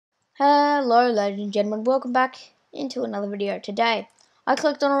Hello ladies and gentlemen, welcome back into another video. Today, I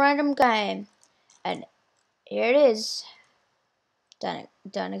clicked on a random game, and here it is. Don't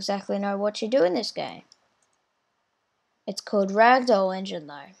exactly know what you do in this game. It's called Ragdoll Engine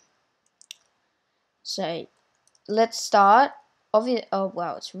though. So, let's start. Oh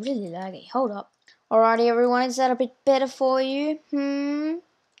wow, it's really laggy. Hold up. Alrighty everyone, is that a bit better for you?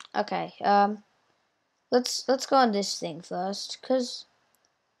 Okay, let's go on this thing first, cause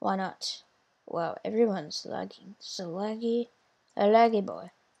why not? Wow, everyone's lagging. So laggy. A laggy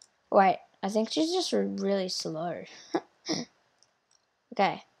boy. Wait, I think she's just really slow.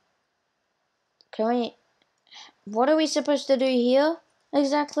 Okay. Can we... What are we supposed to do here,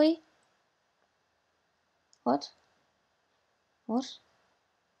 exactly? What? What?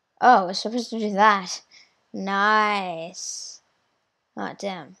 Oh, we're supposed to do that. Nice. Oh,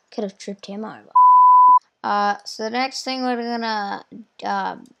 damn. Could have tripped him over. So the next thing we're gonna,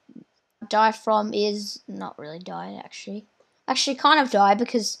 die from is... Not really die, actually. Actually, kind of die,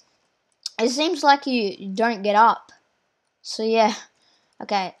 because it seems like you don't get up. So, yeah.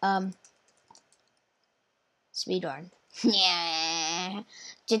 Okay, speedrun. Yeah.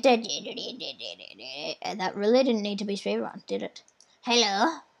 And that really didn't need to be speedrun, did it?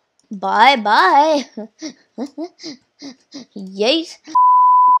 Hello. Bye-bye. Yeet.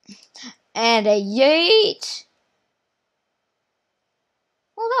 And a yeet.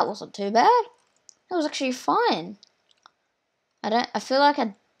 Well, that wasn't too bad. That was actually fine. I feel like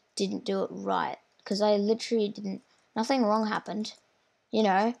I didn't do it right, because I literally didn't... Nothing wrong happened. You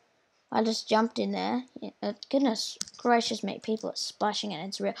know, I just jumped in there. Goodness gracious me, people are splashing and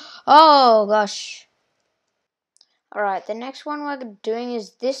it's real. Oh gosh. Alright, the next one we're doing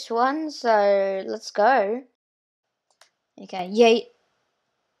is this one, so let's go. Okay, yeet.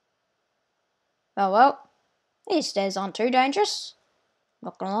 Oh well. These stairs aren't too dangerous.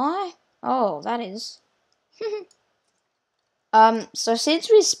 Not gonna lie. Oh, that is. So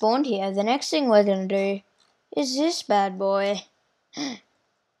since we spawned here, the next thing we're gonna do is this bad boy.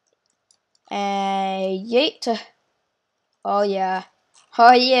 Yeet. Oh yeah.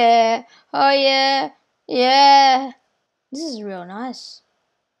 Oh yeah. Oh yeah. Yeah. This is real nice.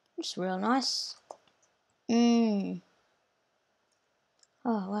 It's real nice. Oh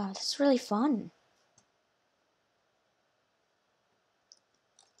wow, that's really fun.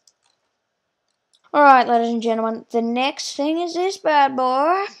 Alright, ladies and gentlemen, the next thing is this bad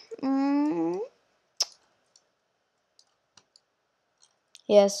boy.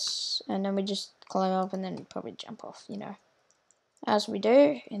 Yes, and then we just climb up and then probably jump off, you know. As we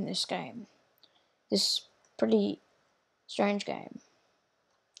do in this game. This pretty strange game.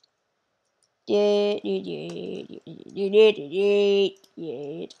 Yeah.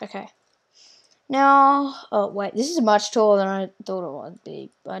 Okay. Now, oh wait, this is much taller than I thought it would be.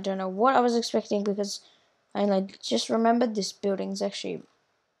 I don't know what I was expecting, because I just remembered this building's actually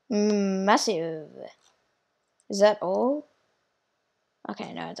massive. Is that all?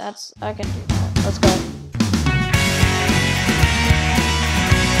 Okay, no, I can do that. Let's go.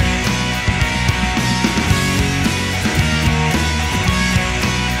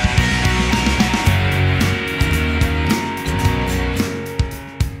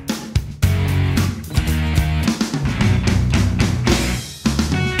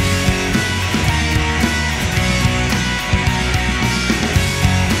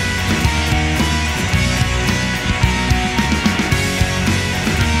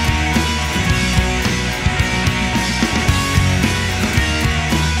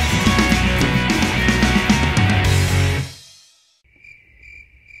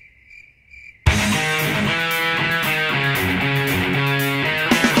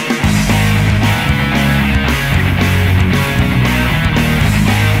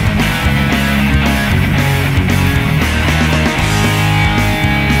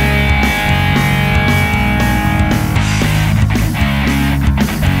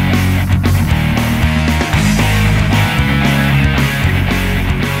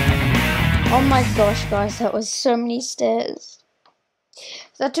 Oh my gosh, guys, that was so many stairs.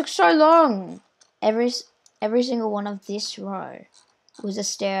 That took so long. Every single one of this row was a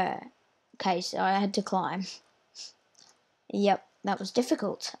staircase I had to climb. Yep, that was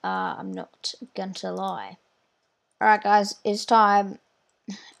difficult. I'm not going to lie. Alright, guys, it's time.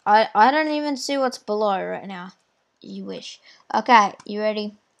 I don't even see what's below right now. You wish. Okay, you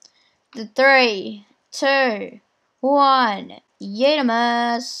ready? 3, 2, 1.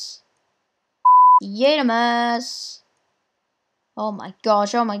 Yeetamus. Yeetamus. Oh my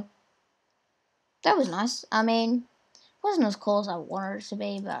gosh, oh my... That was nice. I mean, it wasn't as cool as I wanted it to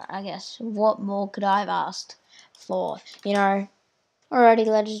be, but I guess what more could I have asked for, you know? Alrighty,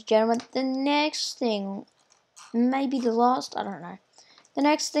 ladies and gentlemen, the next thing, maybe the last, I don't know. The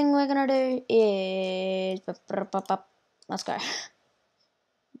next thing we're gonna do is, let's go.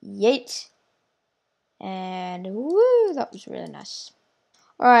 Yeet. And woo, that was really nice.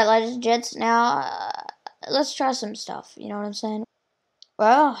 Alright, ladies and gents, now let's try some stuff, you know what I'm saying?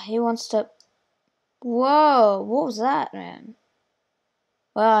 Well, he wants to, whoa, what was that, man?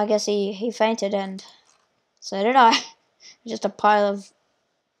 Well, I guess he fainted and so did I. Just a pile of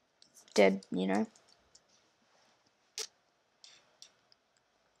dead, you know.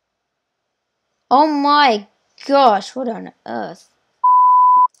 Oh my gosh, what on earth?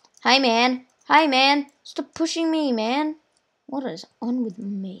 Hey man, stop pushing me, man. What is on with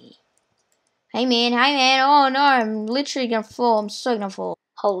me? Hey man, oh no, I'm literally gonna fall, I'm so gonna fall.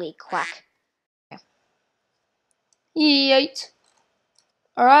 Holy quack. Yeet.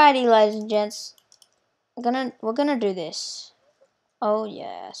 Alrighty, ladies and gents. We're gonna do this. Oh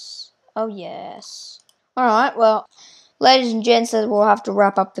yes. Oh yes. Alright, well, ladies and gents, we'll have to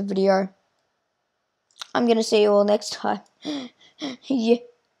wrap up the video. I'm gonna see you all next time. Yeah.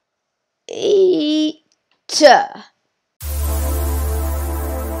 Eat.